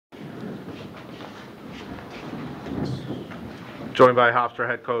Joined by Hofstra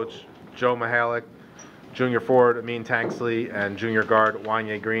head coach Joe Mihalik, junior forward Amin Tanksley, and junior guard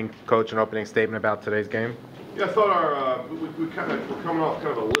Wanye Green. Coach, an opening statement about today's game. Yeah, I thought we're coming off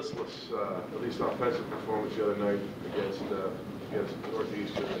kind of a listless, at least offensive performance the other night against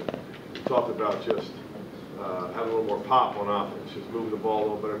Northeastern. We talked about just having a little more pop on offense, just moving the ball a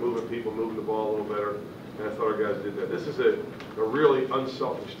little better, moving people, moving the ball a little better, and I thought our guys did that. This is a really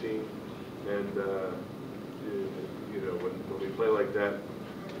unselfish team, and you know, when we play like that,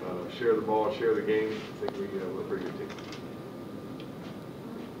 share the ball, share the game, I think we're a pretty good team.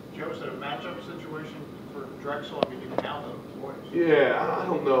 Joe, is it a matchup situation for Drexel? I mean, you can count them twice. Yeah, I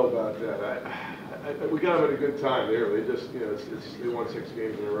don't know about that. We got them at a good time there. They just, they won 6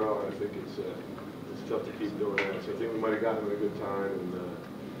 games in a row, and I think it's tough to keep doing that. So I think we might have gotten them at a good time,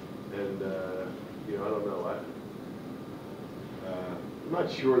 and I don't know. I'm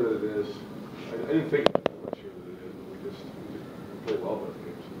not sure that it is. I didn't think. I'm not sure that it is, but we played well both games.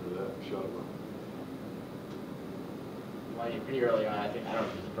 Shot them up. Well, pretty early on, I don't know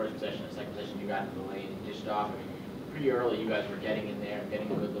if it was the first possession or the second possession, you got into the lane and dished off. I mean, pretty early, you guys were getting in there and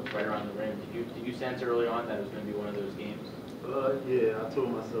getting a good look right around the rim. Did you sense early on that it was going to be one of those games? Yeah, I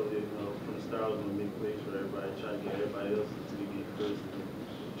told myself that from the start I was going to make plays for everybody, try to get everybody else to get first, and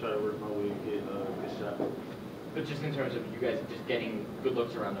try to work my way to get a good shot. But just in terms of you guys just getting good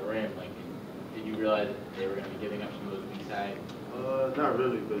looks around the rim, like, did you realize that they were going to be giving up some of those weak side? Not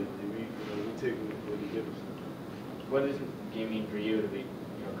really, but we take what they give us. What does the game mean for you to be,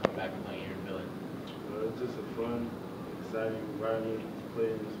 come back and playing here in Philly? It's just a fun, exciting environment to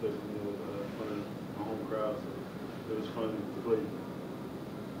play in, especially fun my home crowd. So it was fun to play.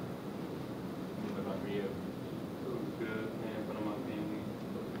 What about for you? It was good, man. In front of my family.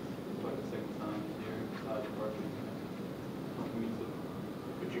 It's like the second time this year. Besides the birthday. Me too.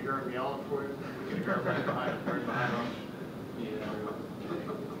 Could you hear him yelling for you? Could you hear him right behind us? Yeah.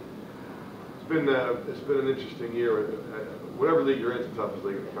 It's been an interesting year. Whatever league you're in, it's the toughest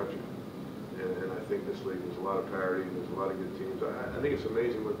league in the country, and I think this league there's a lot of parity. There's a lot of good teams. I think it's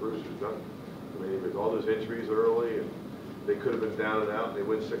amazing what Bruce has done. I mean, with all those injuries early, and they could have been down and out, and they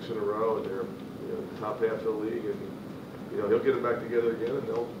win 6 in a row, and they're the top half of the league, and he'll get them back together again, and I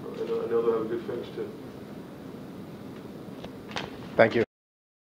know they'll have a good finish too. Thank you.